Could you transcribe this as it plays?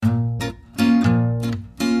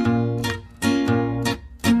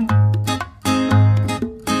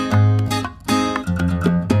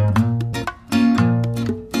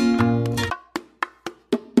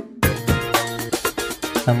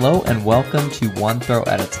Hello and welcome to One Throw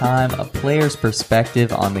at a Time, a player's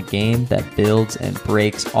perspective on the game that builds and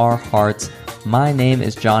breaks our hearts. My name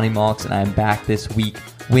is Johnny Malks, and I'm back this week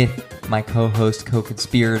with my co-host,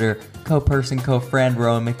 co-conspirator, co-person, co-friend,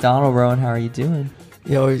 Rowan McDonald. Rowan, how are you doing?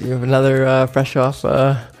 You have another fresh off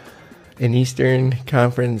an Eastern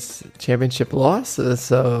Conference championship loss,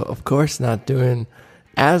 so of course not doing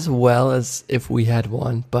as well as if we had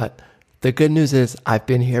won. But the good news is I've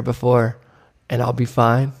been here before, and I'll be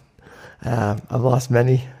fine. I've lost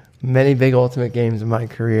many big Ultimate games in my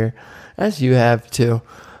career, as you have too.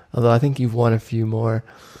 Although I think you've won a few more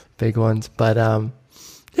big ones. But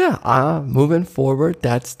moving forward,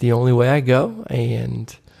 that's the only way I go.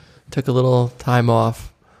 And took a little time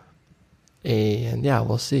off. And yeah,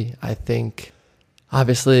 we'll see. I think,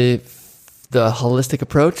 obviously, the holistic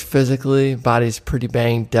approach, physically, body's pretty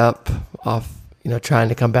banged up off, trying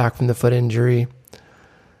to come back from the foot injury.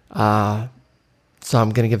 So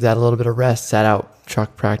I'm going to give that a little bit of rest. Sat out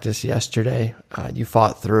truck practice yesterday. You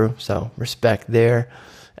fought through, so respect there.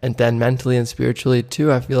 And then mentally and spiritually,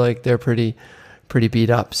 too, I feel like they're pretty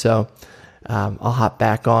beat up. So I'll hop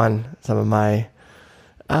back on some of my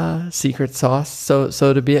secret sauce, so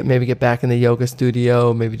to be it. Maybe get back in the yoga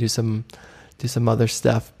studio, maybe do some other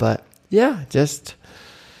stuff. But yeah, just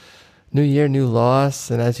new year, new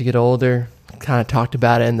loss. And as you get older, kind of talked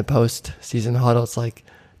about it in the post-season huddle, it's like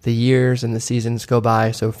the years and the seasons go by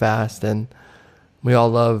so fast, and we all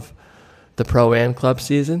love the pro and club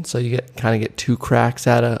season, so you get two cracks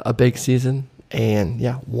at a big season. And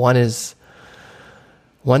yeah, one's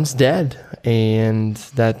dead, and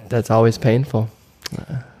that's always painful.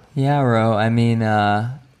 Yeah, Ro. I mean,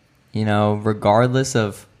 regardless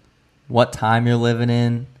of what time you're living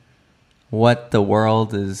in, what the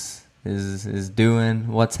world is doing,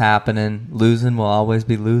 what's happening, losing will always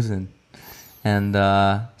be losing. And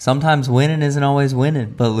sometimes winning isn't always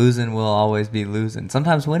winning, but losing will always be losing.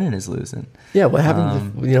 Sometimes winning is losing. Yeah, what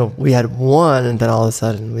happens if we had won and then all of a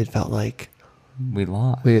sudden we felt like we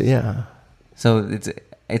lost? So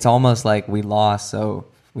it's almost like we lost, so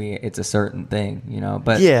it's a certain thing,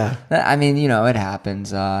 But yeah, it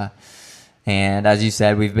happens. And as you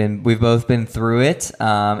said, we've both been through it.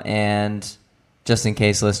 And just in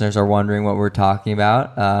case listeners are wondering what we're talking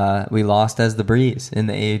about, we lost as the Breeze in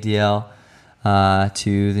the AUDL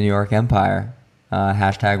to the New York Empire.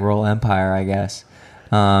 Hashtag Roll Empire, I guess.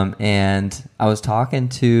 And I was talking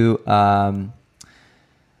to one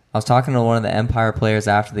of the Empire players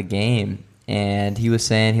after the game. And he was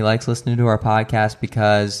saying he likes listening to our podcast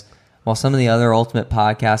because while some of the other Ultimate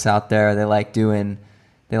podcasts out there, they like doing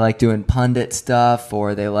pundit stuff,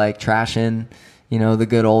 or they like trashing, the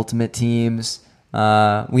good Ultimate teams.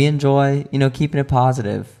 We enjoy, keeping it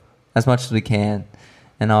positive as much as we can.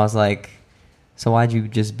 And I was like, so why'd you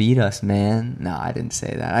just beat us, man? No, I didn't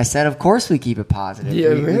say that. I said, of course we keep it positive.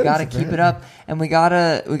 Yeah, we got to keep it up, and we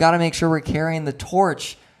gotta make sure we're carrying the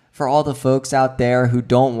torch for all the folks out there who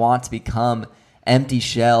don't want to become empty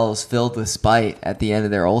shells filled with spite at the end of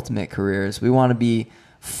their Ultimate careers. We want to be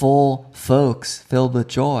full folks filled with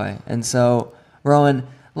joy. And so, Rowan,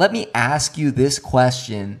 let me ask you this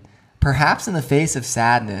question. Perhaps in the face of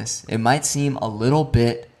sadness, it might seem a little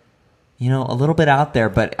bit out there,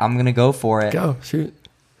 but I'm going to go for it. Go, shoot.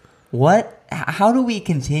 How do we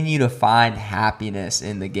continue to find happiness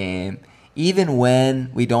in the game, even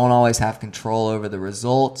when we don't always have control over the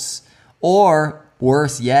results, or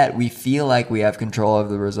worse yet, we feel like we have control over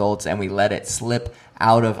the results and we let it slip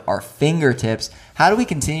out of our fingertips? How do we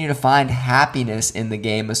continue to find happiness in the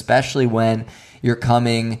game, especially when you're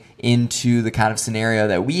coming into the kind of scenario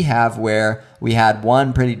that we have, where we had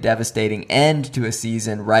one pretty devastating end to a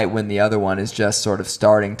season right when the other one is just sort of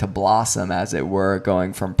starting to blossom, as it were,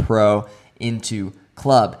 going from pro into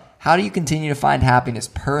club? How do you continue to find happiness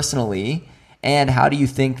personally, and how do you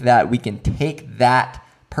think that we can take that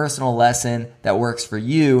personal lesson that works for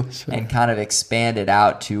you and kind of expand it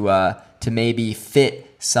out to maybe fit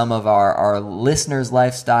some of our listeners'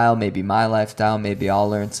 lifestyle, maybe my lifestyle, maybe I'll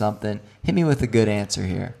learn something? Hit me with a good answer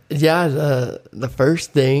here. Yeah, the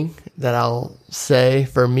first thing that I'll say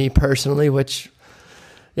for me personally, which,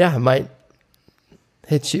 yeah, might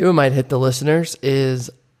hit you, might hit the listeners,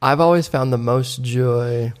 is I've always found the most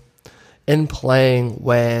joy in playing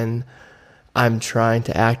when I'm trying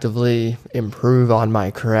to actively improve on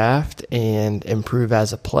my craft and improve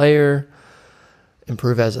as a player,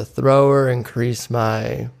 improve as a thrower, increase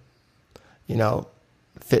my,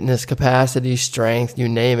 fitness capacity, strength, you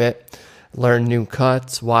name it, learn new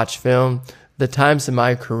cuts, watch film. The times in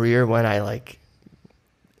my career when I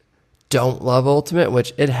don't love Ultimate,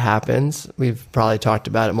 which it happens. We've probably talked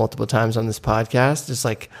about it multiple times on this podcast. Just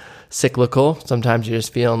cyclical. Sometimes you're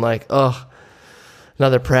just feeling like, oh,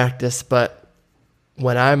 another practice. But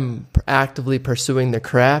when I'm actively pursuing the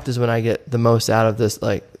craft is when I get the most out of this,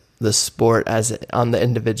 like the sport as on the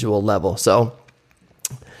individual level. So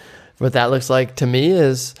what that looks like to me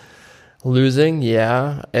is losing.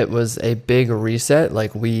 Yeah, it was a big reset.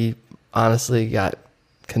 Like we honestly got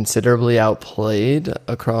considerably outplayed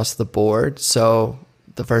across the board. So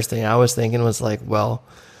the first thing I was thinking was like, well,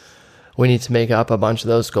 we need to make up a bunch of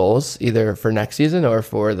those goals either for next season or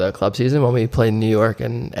for the club season when we play New York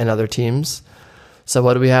and other teams. So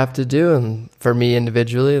what do we have to do? And for me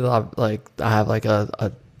individually, like I have like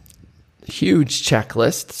a huge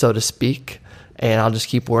checklist, so to speak, and I'll just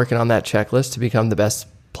keep working on that checklist to become the best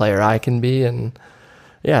player I can be. And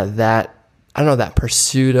yeah, that, I don't know, that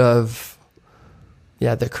pursuit of,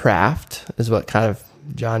 yeah, the craft is what kind of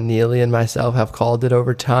John Neely and myself have called it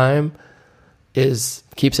over time,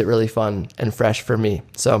 keeps it really fun and fresh for me.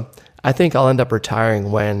 So I think I'll end up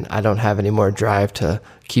retiring when I don't have any more drive to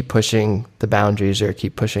keep pushing the boundaries or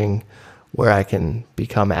keep pushing where I can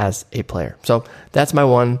become as a player. So that's my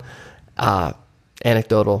one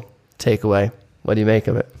anecdotal takeaway. What do you make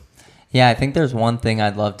of it? Yeah, I think there's one thing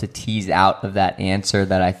I'd love to tease out of that answer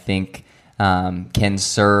that I think can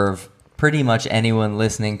serve pretty much anyone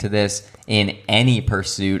listening to this in any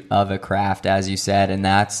pursuit of a craft, as you said, and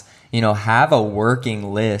that's, have a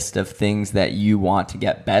working list of things that you want to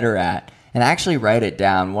get better at and actually write it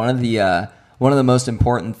down. One of the most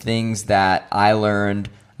important things that I learned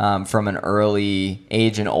from an early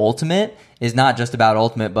age in Ultimate is not just about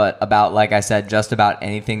Ultimate, but about, like I said, just about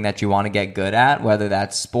anything that you want to get good at, whether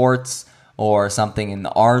that's sports or something in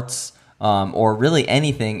the arts, or really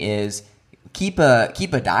anything, is keep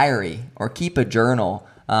a diary or keep a journal,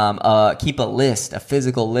 keep a list, a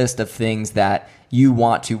physical list of things that you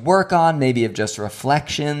want to work on, maybe of just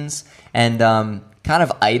reflections, and kind of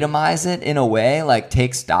itemize it in a way, like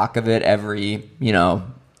take stock of it every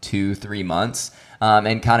 2-3 months,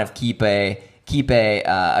 and kind of keep a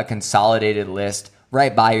consolidated list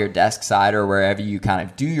right by your desk side or wherever you kind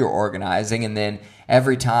of do your organizing. And then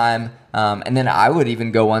every time, and then I would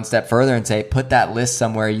even go one step further and say, put that list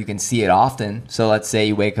somewhere you can see it often. So let's say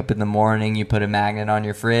you wake up in the morning, you put a magnet on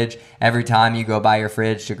your fridge. Every time you go by your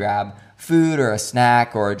fridge to grab food or a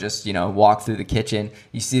snack or just, walk through the kitchen,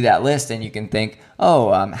 you see that list and you can think,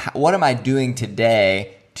 what am I doing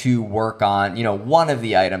today to work on, one of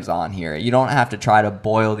the items on here? You don't have to try to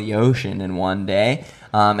boil the ocean in one day.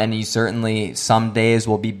 And you certainly, some days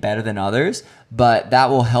will be better than others, but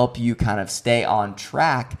that will help you kind of stay on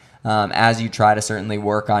track as you try to certainly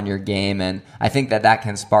work on your game. And I think that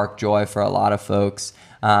can spark joy for a lot of folks.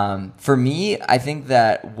 For me, I think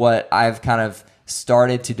that what I've kind of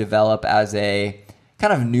started to develop as a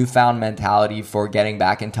kind of newfound mentality for getting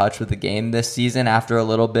back in touch with the game this season after a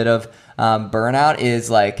little bit of burnout is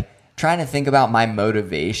like trying to think about my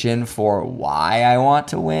motivation for why I want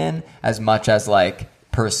to win as much as like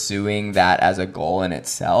pursuing that as a goal in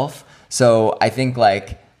itself. So I think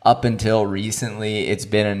like up until recently, it's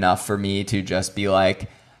been enough for me to just be like,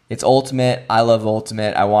 it's Ultimate. I love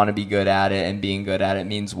Ultimate. I want to be good at it, and being good at it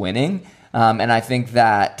means winning. And I think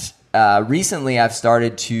that recently I've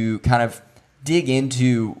started to kind of dig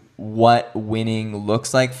into what winning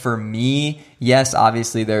looks like for me. Yes,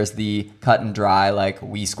 obviously there's the cut and dry, like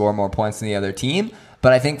we score more points than the other team.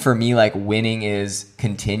 But I think for me, like winning is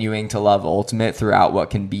continuing to love Ultimate throughout what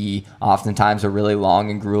can be oftentimes a really long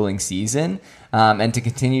and grueling season. And to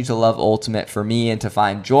continue to love Ultimate for me and to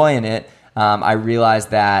find joy in it, I realize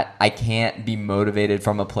that I can't be motivated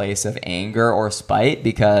from a place of anger or spite,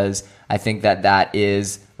 because I think that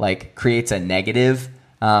is like creates a negative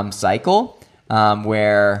cycle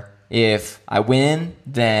where if I win,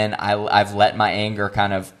 then I've let my anger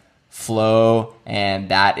kind of flow, and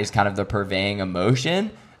that is kind of the purveying emotion.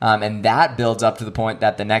 And that builds up to the point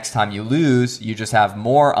that the next time you lose, you just have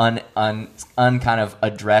more kind of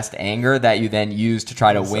addressed anger that you then use to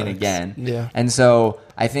try to win again. Yeah. And so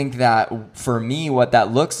I think that for me, what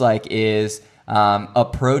that looks like is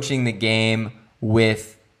approaching the game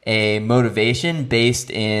with a motivation based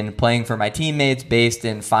in playing for my teammates, based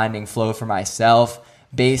in finding flow for myself,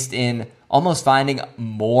 based in almost finding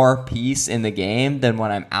more peace in the game than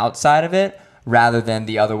when I'm outside of it, rather than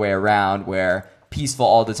the other way around where peaceful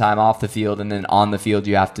all the time off the field, and then on the field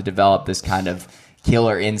you have to develop this kind of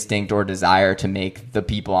killer instinct or desire to make the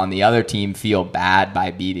people on the other team feel bad by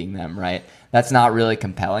beating them, right? That's not really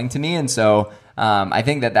compelling to me. And so I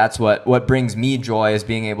think that's what brings me joy, is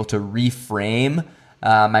being able to reframe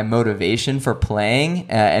my motivation for playing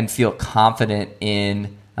and feel confident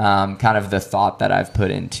in kind of the thought that I've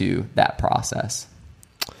put into that process.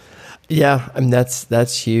 Yeah, I mean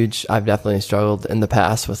that's huge. I've definitely struggled in the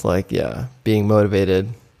past with like, being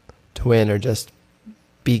motivated to win or just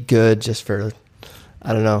be good just for,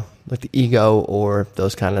 I don't know, like the ego or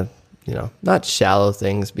those kind of, not shallow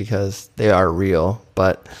things because they are real.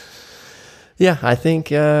 But yeah, I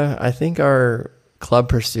think our club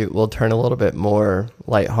pursuit will turn a little bit more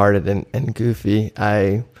lighthearted and goofy.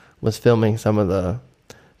 I was filming some of the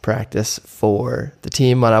practice for the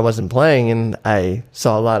team when I wasn't playing, and I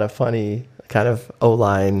saw a lot of funny kind of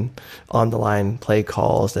O-line, on-the-line play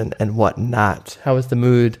calls and whatnot. How was the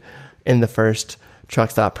mood in the first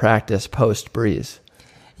truck stop practice post-Breeze?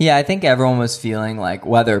 Yeah, I think everyone was feeling like,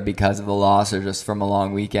 whether because of the loss or just from a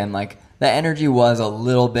long weekend, like the energy was a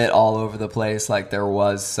little bit all over the place. Like there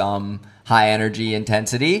was some high energy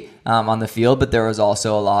intensity on the field, but there was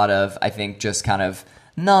also a lot of, I think, just kind of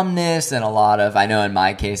numbness and a lot of, I know in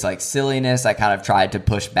my case, like silliness. I kind of tried to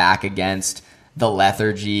push back against the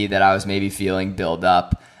lethargy that I was maybe feeling build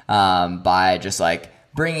up by just like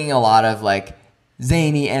bringing a lot of like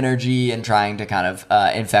zany energy and trying to kind of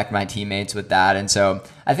infect my teammates with that. And so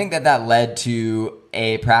I think that led to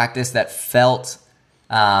a practice that felt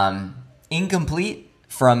incomplete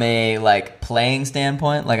from a like playing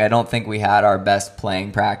standpoint. Like I don't think we had our best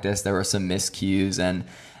playing practice. There were some miscues and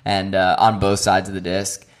on both sides of the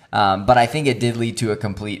disc. But I think it did lead to a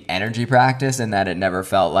complete energy practice in that it never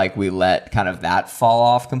felt like we let kind of that fall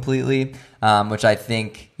off completely, which I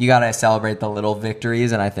think you got to celebrate the little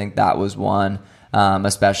victories. And I think that was one,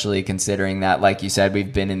 especially considering that, like you said,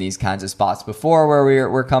 we've been in these kinds of spots before where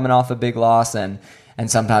we're coming off a big loss, and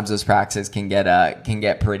sometimes those practices can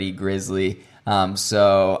get pretty grisly.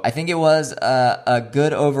 So I think it was a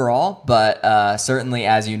good overall, but certainly,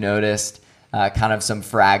 as you noticed, kind of some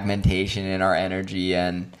fragmentation in our energy.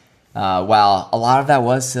 And while a lot of that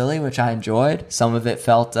was silly, which I enjoyed, some of it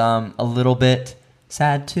felt a little bit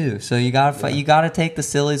sad too. So you gotta take the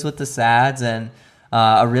sillies with the sads. And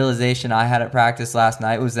a realization I had at practice last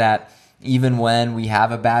night was that even when we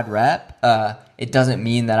have a bad rep, it doesn't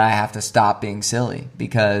mean that I have to stop being silly,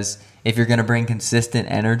 because if you're going to bring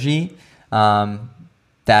consistent energy,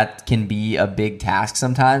 that can be a big task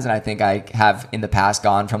sometimes. And I think I have in the past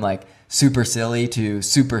gone from like super silly to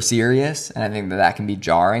super serious, and I think that can be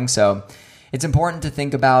jarring. So it's important to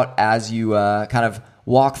think about as you kind of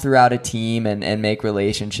walk throughout a team and make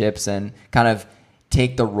relationships and kind of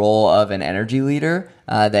take the role of an energy leader,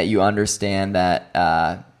 that you understand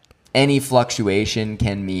that any fluctuation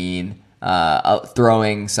can mean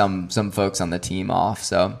throwing some folks on the team off.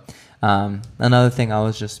 So another thing I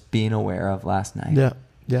was just being aware of last night.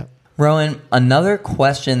 Yeah. Rowan, another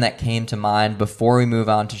question that came to mind before we move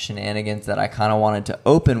on to shenanigans that I kind of wanted to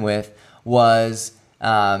open with was,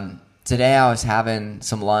 today I was having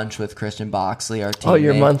some lunch with Christian Boxley, our teammate. Oh,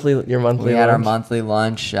 your monthly We had our monthly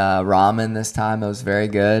lunch, ramen this time. It was very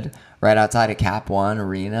good, right outside of Cap One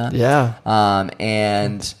Arena. Yeah.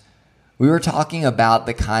 And we were talking about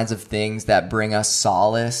the kinds of things that bring us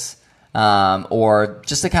solace, or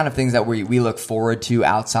just the kind of things that we look forward to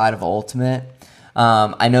outside of Ultimate.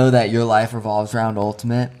 I know that your life revolves around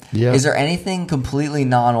Ultimate. Yeah. Is there anything completely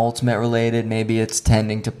non-Ultimate related? Maybe it's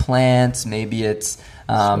tending to plants. Maybe it's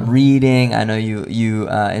reading. I know you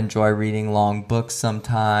enjoy reading long books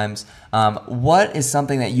sometimes. What is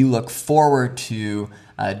something that you look forward to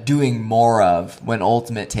doing more of when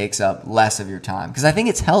Ultimate takes up less of your time? Because I think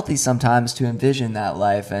it's healthy sometimes to envision that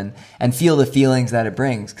life and feel the feelings that it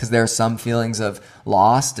brings, because there are some feelings of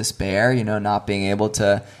loss, despair, not being able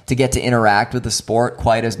to get to interact with the sport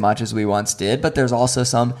quite as much as we once did, but there's also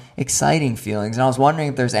some exciting feelings. And I was wondering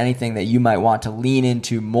if there's anything that you might want to lean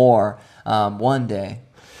into more one day.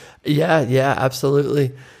 Yeah,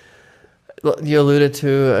 absolutely. You alluded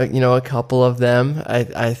to a couple of them.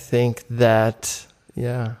 I think that,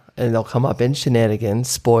 yeah, and they'll come up in shenanigans.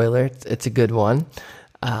 Spoiler, it's a good one.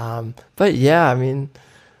 But yeah, I mean,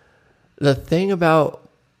 the thing about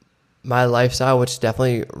my lifestyle, which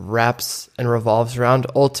definitely wraps and revolves around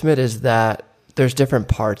Ultimate, is that there's different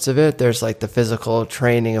parts of it. There's like the physical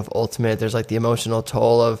training of Ultimate. There's like the emotional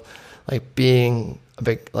toll of like being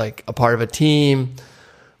a part of a team.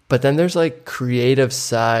 But then there's like creative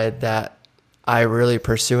side that I really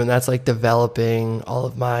pursue, and that's like developing all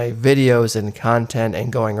of my videos and content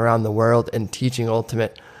and going around the world and teaching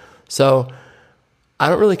Ultimate. So I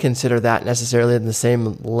don't really consider that necessarily in the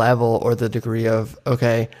same level or the degree of,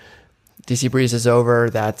 okay, DC Breeze is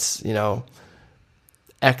over. That's,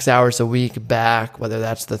 X hours a week back, whether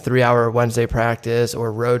that's the 3-hour Wednesday practice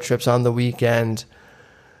or road trips on the weekend.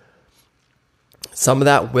 Some of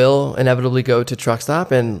that will inevitably go to truck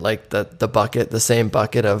stop and like the same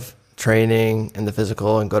bucket of training and the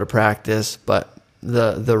physical and go to practice. But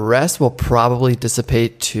The rest will probably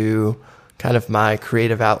dissipate to kind of my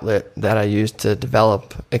creative outlet that I use to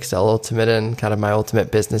develop Excel Ultimate and kind of my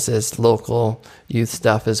ultimate businesses, local youth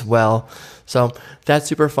stuff as well. So that's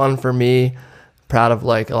super fun for me. Proud of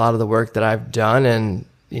like a lot of the work that I've done, and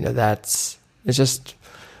it's just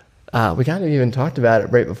we kind of even talked about it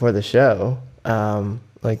right before the show. I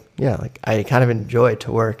kind of enjoy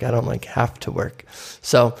to work. I don't like have to work.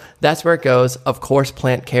 So that's where it goes. Of course,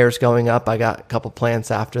 plant care is going up. I got a couple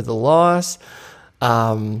plants after the loss.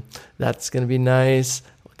 That's going to be nice.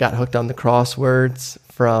 Got hooked on the crosswords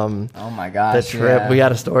from the trip. Yeah. We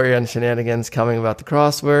got a story on Shenanigans coming about the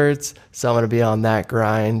crosswords. So I'm going to be on that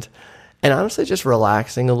grind. And honestly, just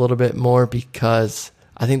relaxing a little bit more, because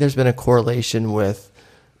I think there's been a correlation with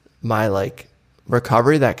my like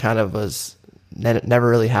recovery that kind of was never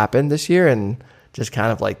really happened this year. And just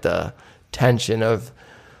kind of like the tension of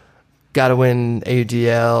got to win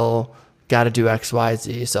AUDL, got to do X, Y,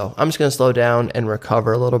 Z. So I'm just going to slow down and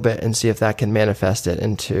recover a little bit and see if that can manifest it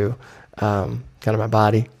into kind of my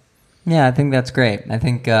body. Yeah, I think that's great. I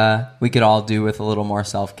think we could all do with a little more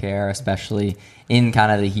self-care, especially in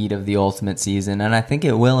kind of the heat of the ultimate season. And I think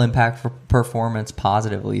it will impact performance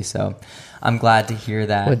positively. So I'm glad to hear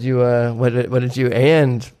that. What did you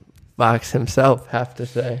and Box himself have to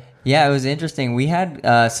say? Yeah, it was interesting. We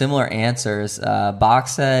had similar answers.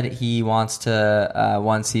 Box said he wants to,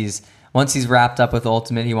 once he's wrapped up with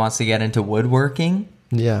Ultimate, he wants to get into woodworking.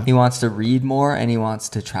 Yeah. He wants to read more, and he wants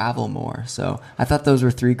to travel more. So I thought those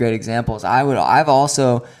were three great examples. I've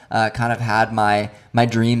also kind of had my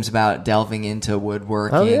dreams about delving into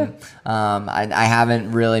woodworking. Oh, yeah. I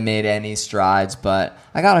haven't really made any strides, but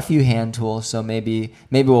I got a few hand tools, so maybe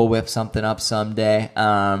we'll whip something up someday.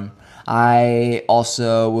 I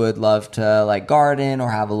also would love to like garden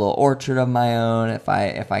or have a little orchard of my own if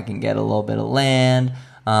I can get a little bit of land.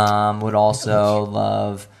 Would also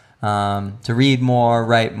love to read more,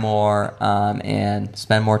 write more, and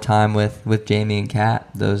spend more time with Jamie and Kat.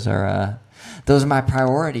 Those are my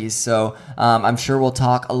priorities. So I'm sure we'll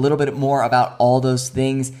talk a little bit more about all those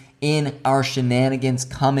things in our shenanigans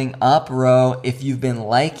coming up. Ro, if you've been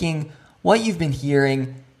liking what you've been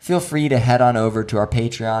hearing, feel free to head on over to our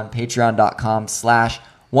Patreon,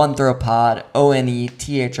 patreon.com/OneThrowPod,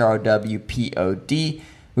 OneThrowPod.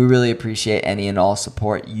 We really appreciate any and all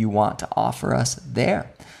support you want to offer us there.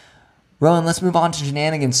 Rowan, let's move on to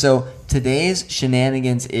shenanigans. So today's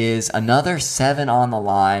shenanigans is another 7 on the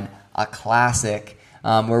line, a classic,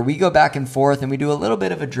 where we go back and forth and we do a little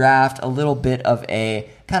bit of a draft, a little bit of a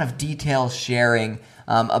kind of detail sharing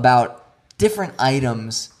about different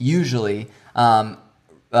items usually. And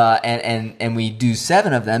we do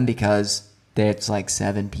 7 of them because it's like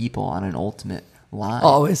 7 people on an ultimate line.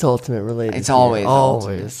 Always ultimate related. It's always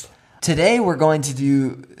ultimate. Today we're going to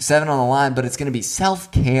do 7 on the line, but it's going to be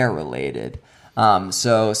self-care related.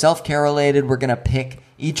 So self-care related, we're going to pick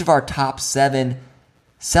each of our top 7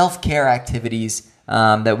 self-care activities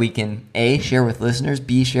that we can A, share with listeners,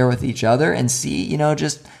 B, share with each other, and C,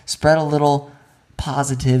 just spread a little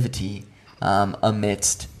positivity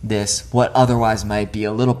amidst this, what otherwise might be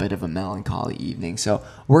a little bit of a melancholy evening. So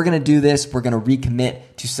we're going to do this. We're going to recommit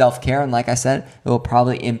to self-care. And like I said, it will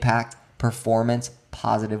probably impact performance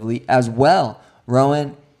positively as well.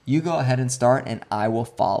 Rowan, you go ahead and start and I will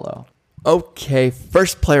follow. Okay,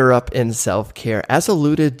 first player up in self-care. As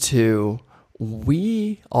alluded to,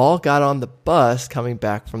 we all got on the bus coming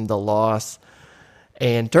back from the loss.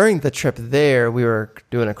 And during the trip there, we were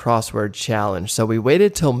doing a crossword challenge. So we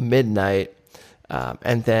waited till midnight,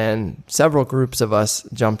 and then several groups of us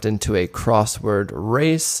jumped into a crossword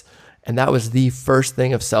race. And that was the first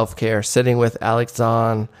thing of self-care, sitting with Alex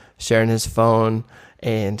on, sharing his phone,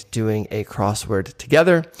 and doing a crossword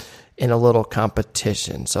together in a little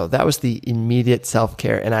competition. So that was the immediate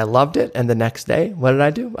self-care, and I loved it. And the next day, what did I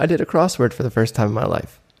do? I did a crossword for the first time in my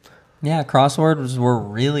life. Yeah, crosswords were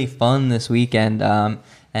really fun this weekend, and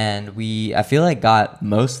I feel like got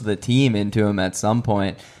most of the team into them at some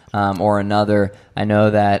point or another. I know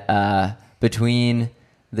that between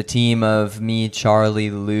the team of me, Charlie,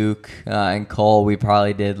 Luke, and Cole, we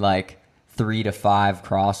probably did like 3 to 5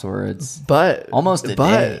 crosswords, almost a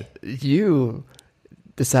day. You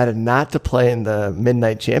decided not to play in the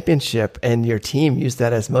Midnight Championship, and your team used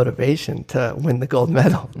that as motivation to win the gold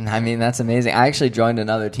medal. I mean, that's amazing. I actually joined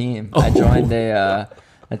another team. I joined a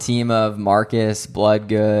team of Marcus,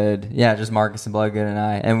 Bloodgood. Yeah, just Marcus and Bloodgood and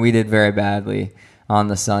I. And we did very badly on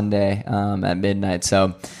the Sunday at midnight.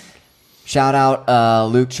 So shout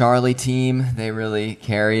out Luke Charlie team. They really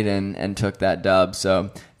carried and took that dub.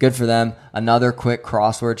 So good for them. Another quick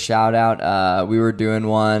crossword shout out. We were doing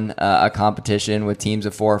a competition with teams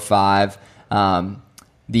of 4 or 5.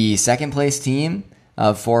 The second place team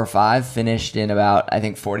of 4 or 5 finished in about, I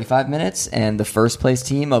think, 45 minutes, and the first place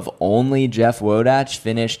team of only Jeff Wodach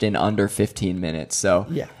finished in under 15 minutes. So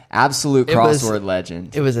Yeah. absolute crossword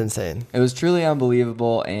legend. It was insane. It was truly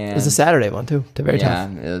unbelievable. And it was a Saturday one too. Very tough.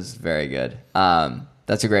 Yeah, it was very good.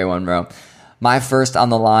 That's a great one, bro. My first on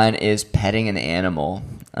the line is petting an animal.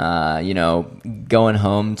 Going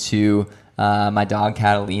home to my dog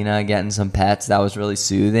Catalina, getting some pets. That was really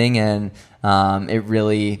soothing, and it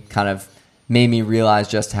really kind of made me realize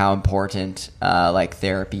just how important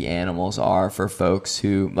therapy animals are for folks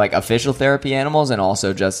who like official therapy animals, and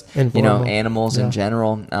also just Informal. Animals in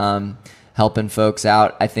general. Helping folks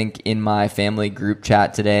out. I think in my family group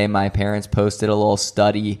chat today, my parents posted a little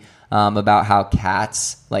study about how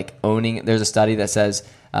cats there's a study that says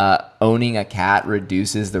owning a cat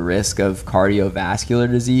reduces the risk of cardiovascular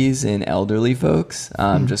disease in elderly folks,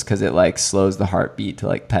 just because it slows the heartbeat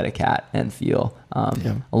to pet a cat and feel a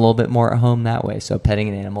little bit more at home that way. So petting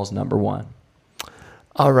an animal is number one.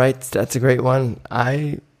 All right, that's a great one.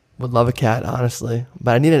 I would love a cat, honestly,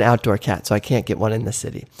 but I need an outdoor cat, so I can't get one in the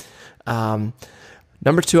city.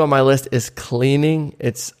 Number 2 on my list is cleaning.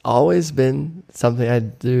 It's always been something I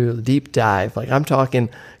do deep dive. I'm talking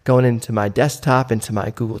going into my desktop, into my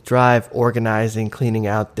Google Drive, organizing, cleaning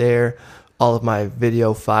out there, all of my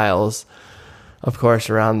video files, of course,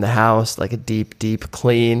 around the house, a deep, deep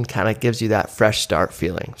clean, kind of gives you that fresh start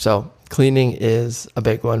feeling. So cleaning is a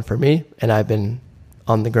big one for me, and I've been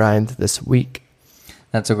on the grind this week.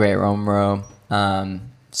 That's a great one, bro.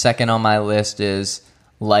 Second on my list is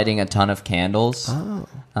lighting a ton of candles.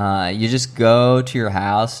 You just go to your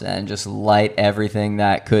house and just light everything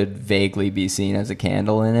that could vaguely be seen as a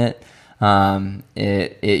candle in it.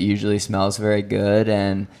 It usually smells very good,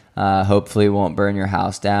 and hopefully won't burn your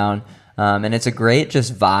house down. And it's a great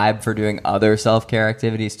just vibe for doing other self-care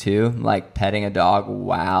activities too, like petting a dog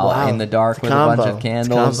while in the dark with a bunch of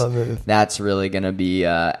candles. That's really going to be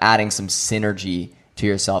adding some synergy to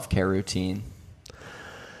your self-care routine.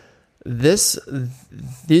 These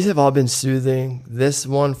have all been soothing. This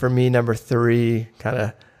one for me, number 3, kind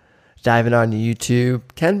of diving on YouTube,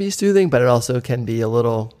 can be soothing, but it also can be a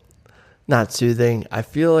little not soothing. I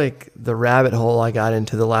feel like the rabbit hole I got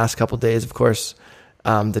into the last couple of days, of course,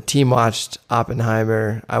 the team watched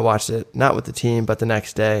Oppenheimer. I watched it not with the team, but the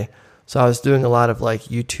next day. So I was doing a lot of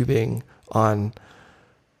YouTubing on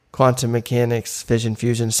quantum mechanics, fission,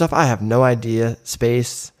 fusion, stuff I have no idea,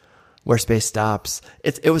 where space stops.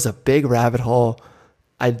 It was a big rabbit hole.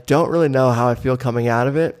 I don't really know how I feel coming out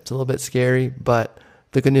of it. It's a little bit scary, but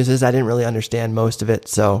the good news is I didn't really understand most of it.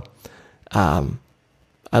 So I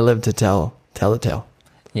live to tell the tale.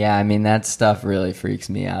 Yeah, I mean, that stuff really freaks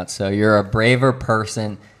me out. So you're a braver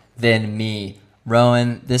person than me.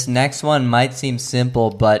 Rowan, this next one might seem simple,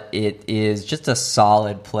 but it is just a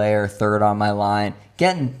solid player, third on my line,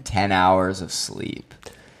 getting 10 hours of sleep.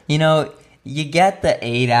 You get the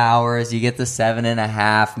 8 hours, you get the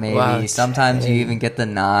 7.5 maybe. Wow, sometimes you even get the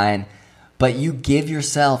 9. But you give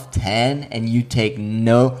yourself 10 and you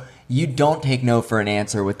don't take no for an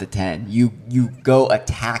answer with the 10. You go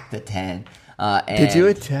attack the 10. Did you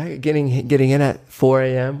attack getting in at 4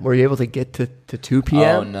 a.m.? Were you able to get to 2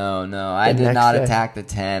 p.m.? Oh, no. I did not attack the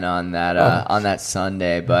 10 on that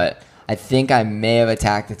Sunday, but I think I may have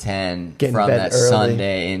attacked the 10 from that early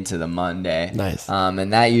Sunday into the Monday. Nice.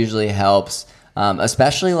 And that usually helps,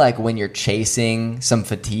 especially when you're chasing some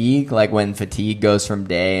fatigue, when fatigue goes from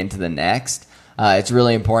day into the next. It's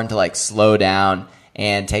really important to slow down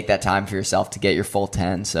and take that time for yourself to get your full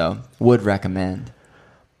 10. So would recommend.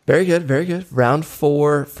 Very good, very good. Round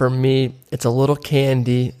 4 for me, it's a little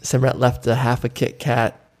candy. Simrat left half a Kit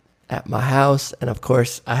Kat at my house, and of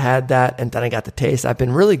course I had that, and then I got the taste. I've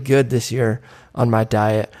been really good this year on my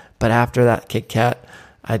diet, but after that Kit Kat,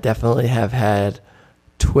 I definitely have had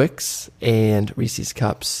Twix and Reese's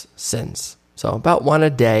Cups since. So about one a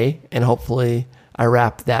day, and hopefully I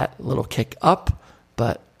wrap that little kick up,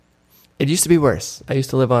 but it used to be worse. I used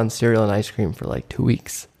to live on cereal and ice cream for 2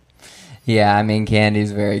 weeks. Yeah, I mean,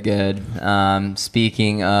 candy's very good.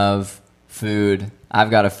 Speaking of food,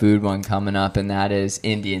 I've got a food one coming up, and that is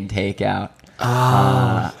Indian takeout.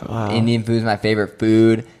 Wow. Indian food is my favorite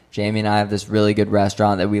food. Jamie and I have this really good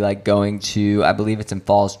restaurant that we like going to. I believe it's in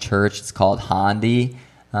Falls Church. It's called Handi.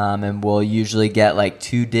 And we'll usually get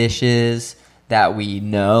 2 dishes that we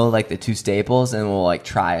know, the 2 staples, and we'll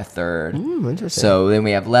try a third. Interesting. So then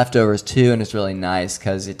we have leftovers too, and it's really nice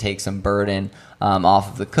because it takes some burden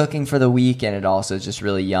off of the cooking for the week, and it also is just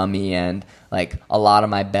really yummy. And a lot of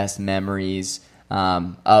my best memories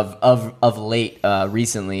of late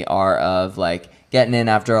recently are of getting in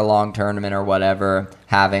after a long tournament or whatever,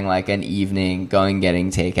 having like an evening,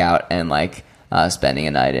 getting takeout, and like spending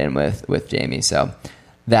a night in with Jamie. So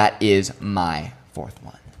that is my fourth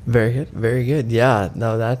one. Very good. Very good. Yeah.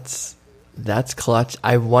 No, that's clutch.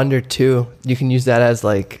 I wonder too, you can use that as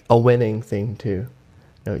like a winning thing too.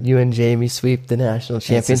 You and Jamie sweep the national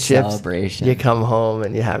championships. It's a celebration. You come home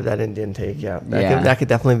and you have that Indian takeout. That could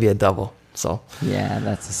definitely be a double. So yeah,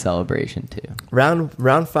 that's a celebration too.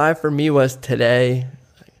 Round 5 for me was today.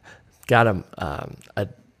 Got a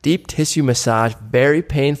deep tissue massage, very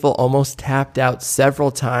painful, almost tapped out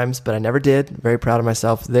several times, but I never did. Very proud of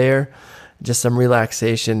myself there. Just some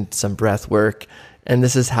relaxation, some breath work. And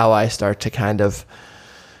this is how I start to kind of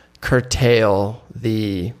curtail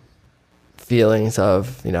the feelings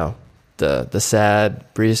of, the sad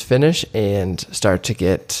breeze finish and start to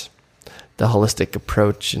get the holistic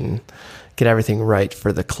approach and get everything right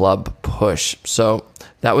for the club push. So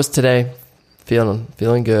that was today.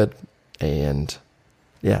 Feeling good. And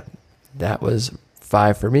yeah, that was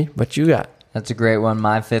 5 for me. What you got? That's a great one.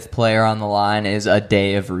 My 5th player on the line is a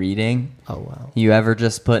day of reading. Oh, wow. You ever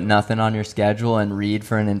just put nothing on your schedule and read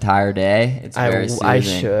for an entire day? It's very soothing. I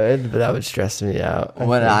should, but that would stress me out.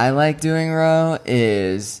 What I like doing, Ro,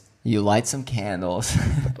 is you light some candles.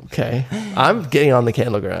 Okay. I'm getting on the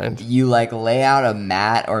candle grind. You like lay out a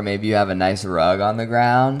mat, or maybe you have a nice rug on the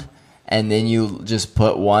ground, and then you just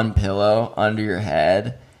put one pillow under your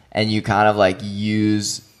head, and you kind of like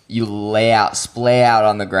splay out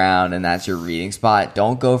on the ground, and that's your reading spot.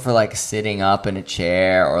 Don't go for like sitting up in a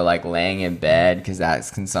chair or like laying in bed, because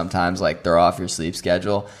that can sometimes like throw off your sleep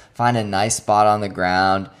schedule. Find a nice spot on the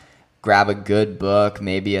ground, grab a good book,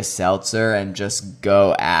 maybe a seltzer, and just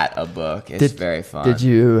go at a book. It's very fun. Did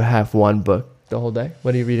you have one book the whole day?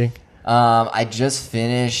 What are you reading? I just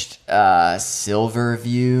finished Silver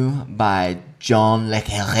View by John Le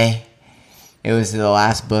Carré. It was the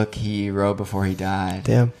last book he wrote before he died.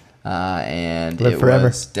 Damn. And Live it forever.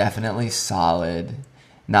 was definitely solid.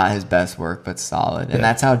 Not his best work, but solid. And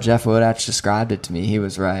that's how Jeff Wodach described it to me. He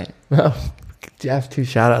was right. Oh, Jeff, 2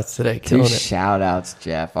 shout-outs today. Two shout-outs,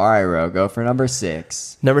 Jeff. All right, Ro, go for number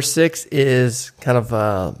 6. Number 6 is kind of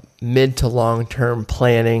a mid to long-term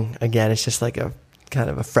planning. Again, it's just like a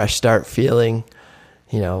kind of a fresh start feeling.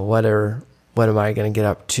 What am I going to get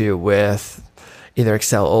up to with either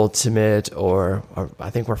Excel Ultimate or I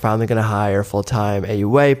think we're finally going to hire a full-time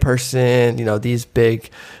AUA person, these big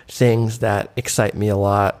things that excite me a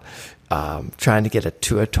lot. Trying to get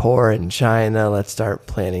to a tour in China. Let's start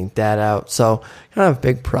planning that out. So kind of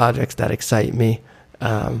big projects that excite me,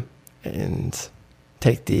 and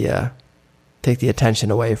take the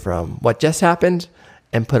attention away from what just happened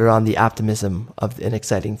and put it on the optimism of an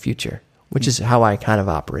exciting future, which is how I kind of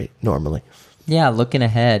operate normally. Yeah, looking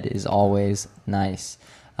ahead is always nice.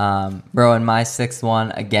 Bro, in my 6th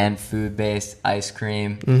one, again, food-based ice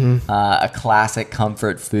cream, a classic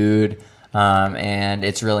comfort food. And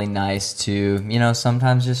it's really nice to,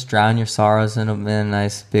 sometimes just drown your sorrows in a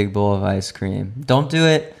nice big bowl of ice cream. Don't do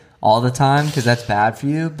it all the time, because that's bad for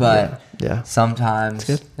you, but sometimes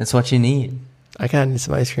it's what you need. I kind of need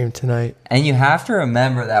some ice cream tonight. And you have to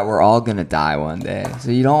remember that we're all going to die one day. So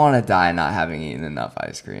you don't want to die not having eaten enough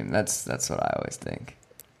ice cream. That's what I always think.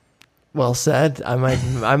 Well said. I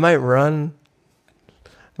might run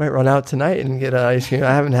out tonight and get an ice cream.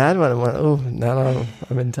 I haven't had one.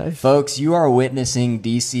 I'm enticed. Folks, you are witnessing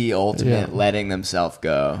DC Ultimate letting themselves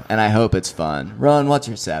go, and I hope it's fun. Ron, what's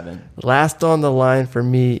your 7? Last on the line for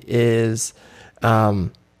me is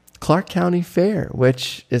Clark County Fair,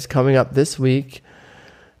 which is coming up this week.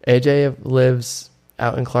 AJ lives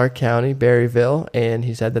out in Clark County, Berryville, and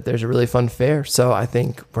he said that there's a really fun fair. So I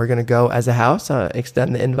think we're going to go as a house,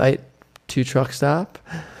 extend the invite to Truck Stop.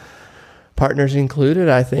 Partners included,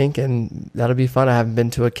 I think, and that'll be fun. I haven't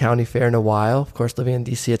been to a county fair in a while. Of course, living in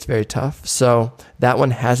DC, it's very tough. So that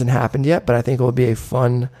one hasn't happened yet, but I think it will be a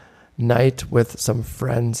fun night with some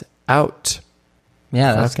friends out.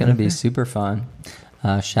 Yeah, that's going to be super fun.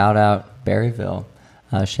 Shout out Berryville.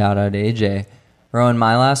 Shout out AJ. Rowan,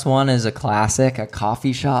 my last one is a classic, a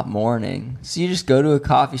coffee shop morning. So you just go to a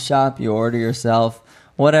coffee shop, you order yourself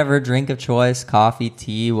whatever drink of choice, coffee,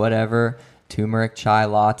 tea, whatever, turmeric chai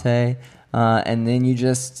latte, and then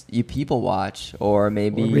you people watch, or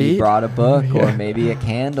maybe you brought a book, or maybe a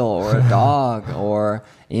candle, or a dog, or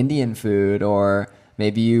Indian food, or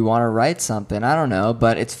maybe you want to write something. I don't know,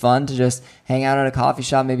 but it's fun to just hang out at a coffee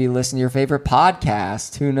shop, maybe listen to your favorite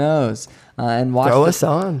podcast. Who knows? And watch. Throw us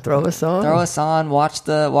on. Watch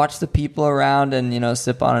the people around, and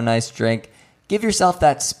sip on a nice drink. Give yourself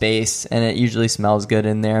that space, and it usually smells good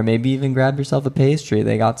in there. Maybe even grab yourself a pastry.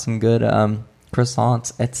 They got some good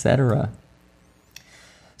croissants, etc.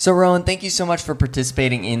 So, Rowan, thank you so much for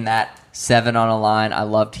participating in that 7 on a line. I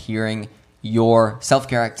loved hearing your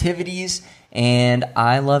self-care activities, and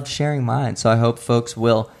I loved sharing mine. So I hope folks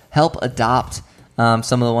will help adopt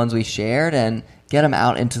some of the ones we shared and get them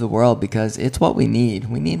out into the world, because it's what we need.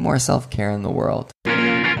 We need more self-care in the world.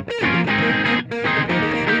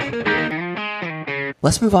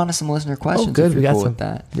 Let's move on to some listener questions. Oh, good. If We you're got cool some. with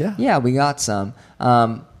that. Yeah, we got some.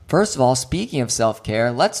 First of all, speaking of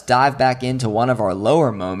self-care, let's dive back into one of our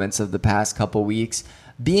lower moments of the past couple weeks,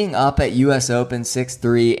 being up at U.S. Open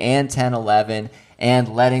 6-3 and 10-11 and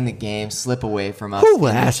letting the game slip away from us. Who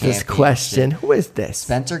asked this question? Who is this?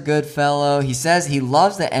 Spencer Goodfellow. He says he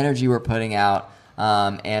loves the energy we're putting out,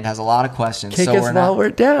 and has a lot of questions. Kick us while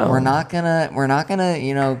we're down. We're not gonna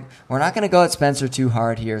go at Spencer too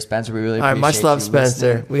hard here. Spencer, we really appreciate you. Much love,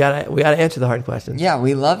 Spencer. Listening. We gotta answer the hard questions. Yeah,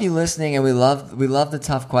 we love you listening, and we love the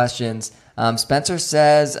tough questions. Spencer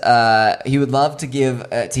says he would love to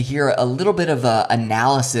hear a little bit of an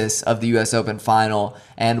analysis of the U.S. Open final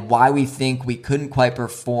and why we think we couldn't quite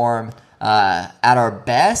perform at our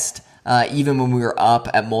best, even when we were up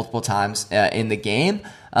at multiple times in the game.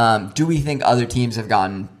 Do we think other teams have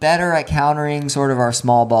gotten better at countering sort of our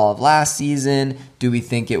small ball of last season? Do we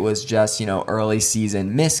think it was just early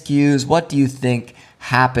season miscues? What do you think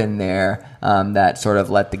happened there that sort of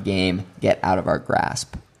let the game get out of our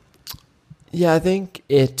grasp? Yeah, I think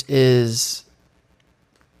it is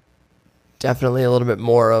definitely a little bit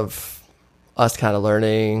more of us kind of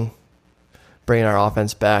learning, bringing our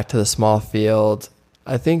offense back to the small field.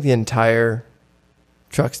 I think the entire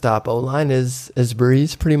truck stop O-line is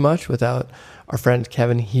breeze pretty much without our friend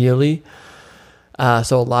Kevin Healy.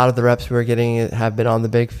 So a lot of the reps we were getting have been on the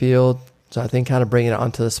big field. So I think kind of bringing it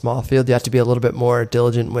onto the small field, you have to be a little bit more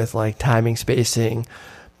diligent with like timing, spacing,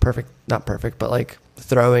 not perfect, but like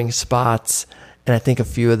throwing spots. And I think a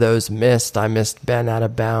few of those missed. I missed Ben out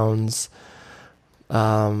of bounds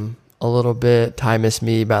a little bit. Ty missed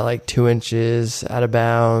me by like 2 inches out of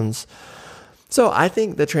bounds. So I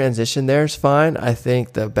think the transition there is fine. I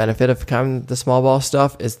think the benefit of kind of the small ball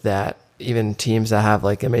stuff is that even teams that have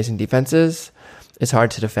like amazing defenses, it's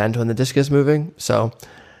hard to defend when the disc is moving. So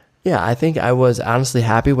yeah, I think I was honestly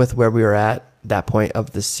happy with where we were at that point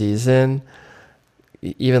of the season.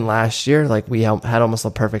 Even last year, like we had almost a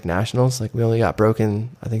perfect nationals. Like we only got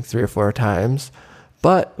broken, I think 3 or 4 times,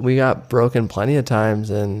 but we got broken plenty of times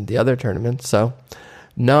in the other tournaments. So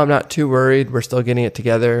no, I'm not too worried. We're still getting it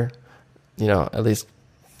together, at least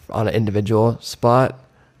on an individual spot.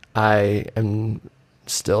 I am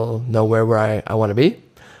still nowhere where I want to be,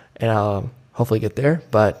 and I'll hopefully get there.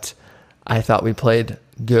 But I thought we played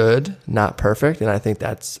good, not perfect, and I think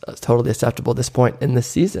that's totally acceptable at this point in the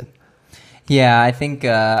season. Yeah, I think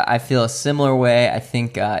I feel a similar way. I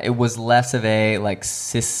think it was less of a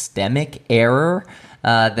systemic error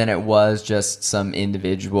than it was just some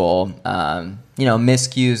individual,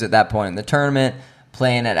 miscues at that point in the tournament.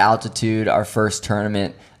 Playing at altitude, our first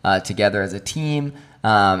tournament together as a team,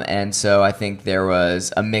 and so I think there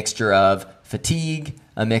was a mixture of fatigue,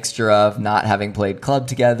 a mixture of not having played club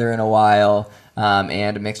together in a while,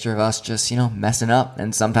 and a mixture of us just messing up.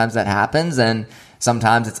 And sometimes that happens, and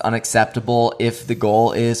sometimes it's unacceptable if the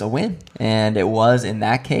goal is a win, and it was in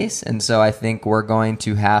that case. And so I think we're going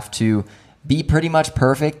to have to be pretty much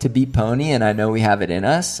perfect to beat Pony, and I know we have it in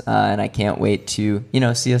us, and I can't wait to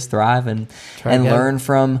see us thrive and learn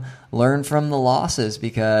from the losses,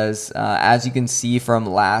 because as you can see from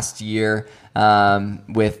last year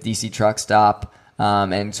with DC Truck Stop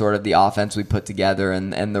and sort of the offense we put together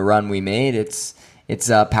and the run we made, it's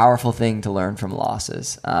a powerful thing to learn from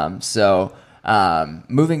losses.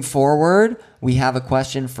 Moving forward, we have a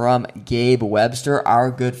question from Gabe Webster,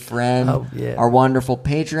 our good friend, our wonderful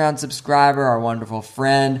Patreon subscriber, our wonderful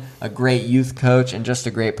friend, a great youth coach, and just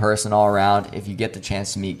a great person all around. If you get the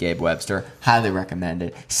chance to meet Gabe Webster, highly recommend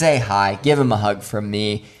it. Say hi, give him a hug from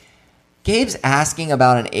me. Gabe's asking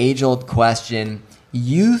about an age-old question,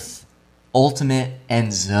 youth, ultimate,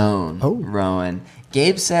 and zone, Rowan.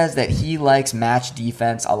 Gabe says that he likes match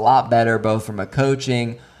defense a lot better, both from a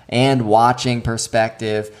coaching and watching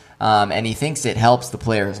perspective, and he thinks it helps the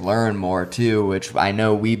players learn more too, which I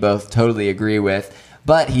know we both totally agree with.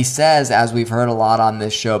 But he says, as we've heard a lot on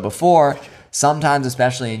this show before, sometimes,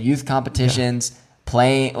 especially in youth competitions,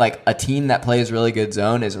 playing like a team that plays really good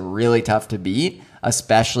zone is really tough to beat,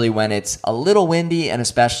 especially when it's a little windy, and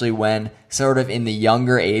especially when sort of in the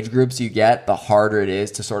younger age groups you get, the harder it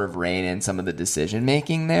is to sort of rein in some of the decision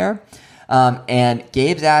making there. And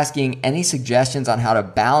Gabe's asking any suggestions on how to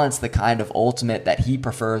balance the kind of ultimate that he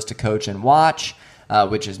prefers to coach and watch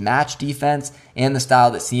which is match defense, and the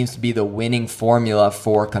style that seems to be the winning formula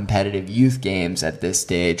for competitive youth games at this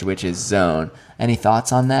stage, which is zone. Any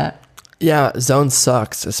thoughts on that? Yeah, zone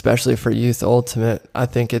sucks, especially for youth ultimate. I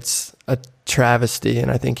think it's a travesty,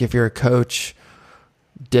 and I think if you're a coach,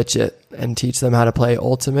 ditch it and teach them how to play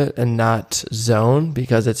ultimate and not zone,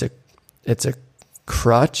 because it's a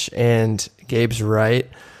crutch. And Gabe's right.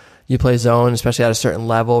 You play zone, especially at a certain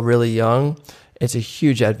level, really young, it's a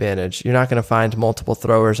huge advantage. You're not going to find multiple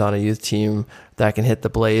throwers on a youth team that can hit the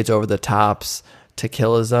blades over the tops to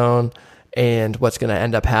kill a zone. And what's going to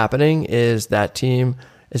end up happening is that team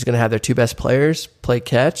is going to have their 2 best players play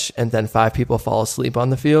catch, and then 5 people fall asleep on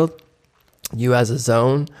the field. You as a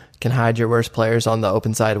zone can hide your worst players on the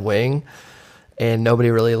open side wing, and nobody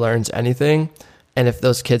really learns anything. And if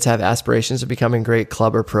those kids have aspirations of becoming great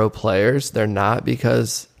club or pro players, they're not,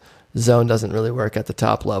 because zone doesn't really work at the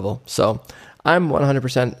top level. So I'm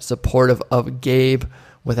 100% supportive of Gabe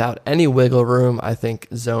without any wiggle room. I think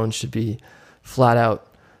zone should be flat out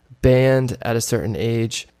banned at a certain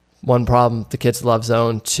age. One problem, the kids love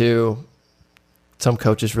zone. 2, some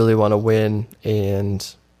coaches really want to win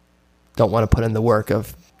and don't want to put in the work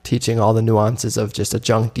of teaching all the nuances of just a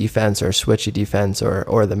junk defense or switchy defense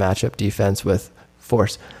or the matchup defense with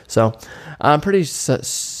force. So I'm pretty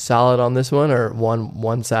solid on this one, or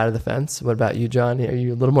one side of the fence. What about you, John? Are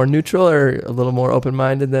you a little more neutral or a little more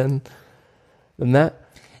open-minded than that?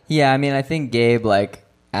 Yeah, I mean, I think Gabe, like,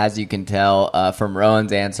 as you can tell from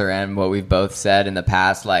Rowan's answer and what we've both said in the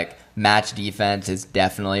past, like, match defense is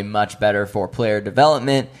definitely much better for player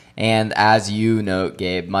development, and as you note,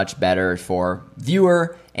 Gabe, much better for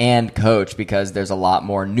viewer and coach, because there's a lot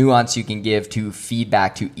more nuance you can give to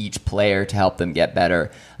feedback to each player to help them get better.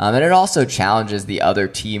 And it also challenges the other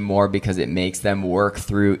team more, because it makes them work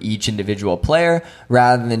through each individual player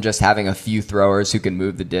rather than just having a few throwers who can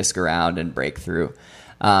move the disc around and break through.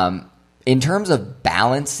 In terms of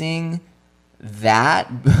balancing that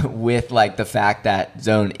with like the fact that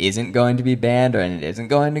zone isn't going to be banned and it isn't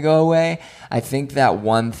going to go away, I think that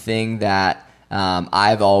one thing that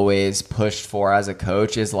I've always pushed for as a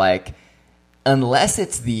coach is, like, unless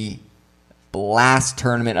it's the last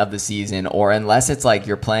tournament of the season, or unless it's like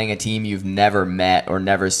you're playing a team you've never met or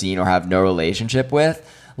never seen or have no relationship with,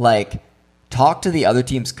 like, talk to the other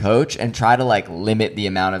team's coach and try to, like, limit the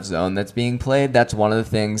amount of zone that's being played. That's one of the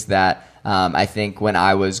things that I think when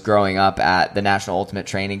I was growing up at the National Ultimate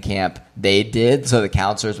Training Camp, they did. So the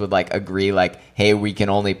counselors would, like, agree, like, hey, we can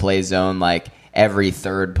only play zone, like, every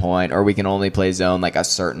third point, or we can only play zone like a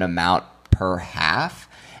certain amount per half.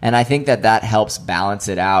 And I think that helps balance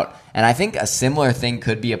it out. And I think a similar thing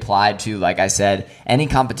could be applied to, like I said, any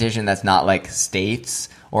competition that's not like states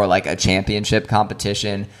or like a championship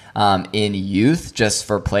competition in youth, just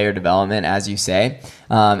for player development, as you say.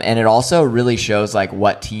 And it also really shows like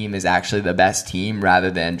what team is actually the best team, rather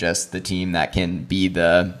than just the team that can be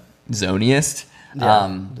the zoniest.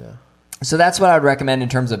 Yeah. So that's what I would recommend in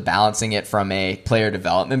terms of balancing it from a player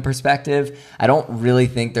development perspective. I don't really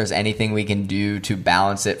think there's anything we can do to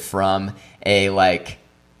balance it from a like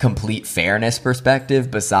complete fairness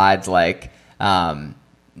perspective, besides like Rowan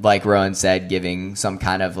said, giving some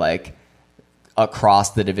kind of like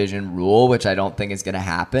across the division rule, which I don't think is going to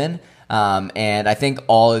happen. And I think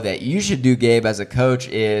all that you should do, Gabe, as a coach,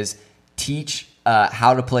 is teach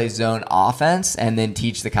how to play zone offense, and then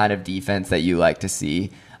teach the kind of defense that you like to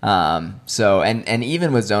see. And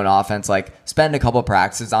even with zone offense, like, spend a couple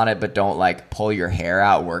practices on it, but don't like pull your hair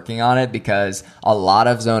out working on it, because a lot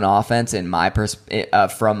of zone offense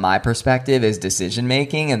from my perspective is decision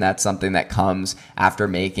making. And that's something that comes after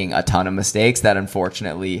making a ton of mistakes that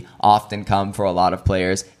unfortunately often come for a lot of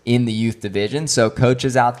players in the youth division. So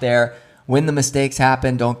coaches out there, when the mistakes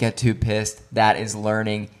happen, don't get too pissed. That is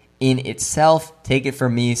learning in itself. Take it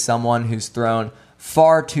from me, someone who's thrown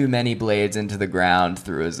far too many blades into the ground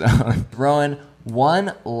through a zone. Rowan,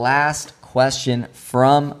 one last question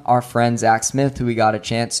from our friend Zach Smith, who we got a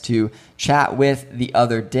chance to chat with the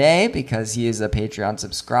other day because he is a Patreon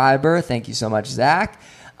subscriber. Thank you so much, Zach.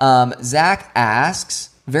 Zach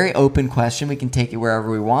asks, very open question. We can take it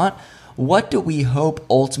wherever we want. What do we hope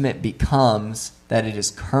Ultimate becomes that it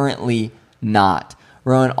is currently not?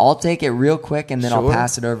 Rowan, I'll take it real quick and then I'll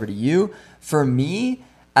pass it over to you. For me,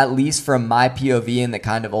 at least from my POV and the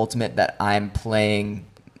kind of Ultimate that I'm playing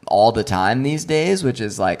all the time these days, which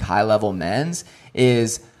is like high-level men's,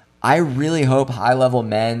 is I really hope high-level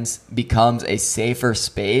men's becomes a safer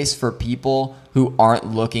space for people who aren't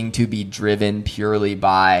looking to be driven purely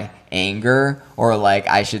by anger, or like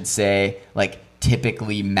I should say like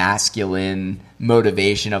typically masculine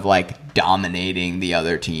motivation of like dominating the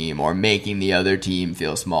other team or making the other team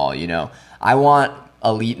feel small, you know. I want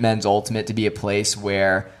Elite Men's Ultimate to be a place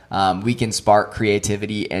where we can spark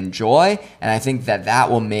creativity and joy. And I think that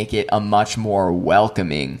will make it a much more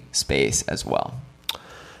welcoming space as well.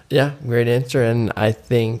 Yeah, great answer. And I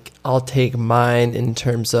think I'll take mine in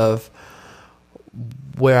terms of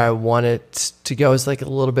where I want it to go is like a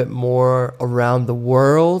little bit more around the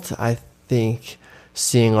world. I think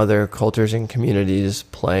seeing other cultures and communities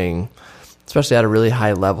playing, especially at a really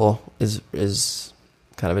high level, is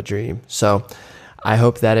kind of a dream. So I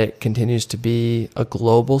hope that it continues to be a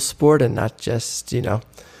global sport and not just,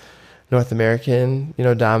 North American,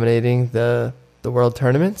 dominating the world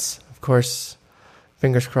tournaments. Of course,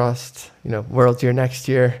 fingers crossed, World Tour next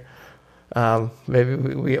year. Maybe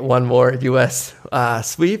we get one more U.S.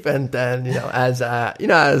 Sweep, and then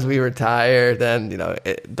as we retire, then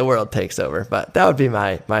the world takes over. But that would be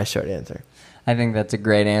my short answer. I think that's a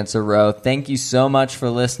great answer, Ro. Thank you so much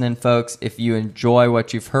for listening, folks. If you enjoy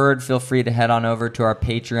what you've heard, feel free to head on over to our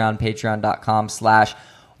Patreon,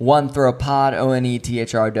 patreon.com/OneThrowPod,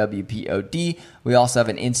 ONETHRWPOD. We also have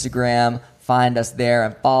an Instagram. Find us there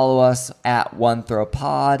and follow us at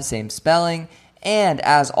OneThrowPod, same spelling. And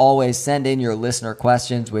as always, send in your listener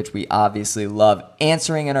questions, which we obviously love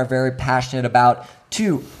answering and are very passionate about,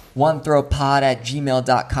 to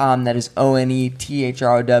onethrowpod@gmail.com. That is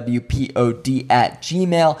ONETHROWPOD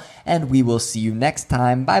 @gmail. And we will see you next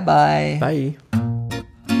time. Bye-bye. Bye.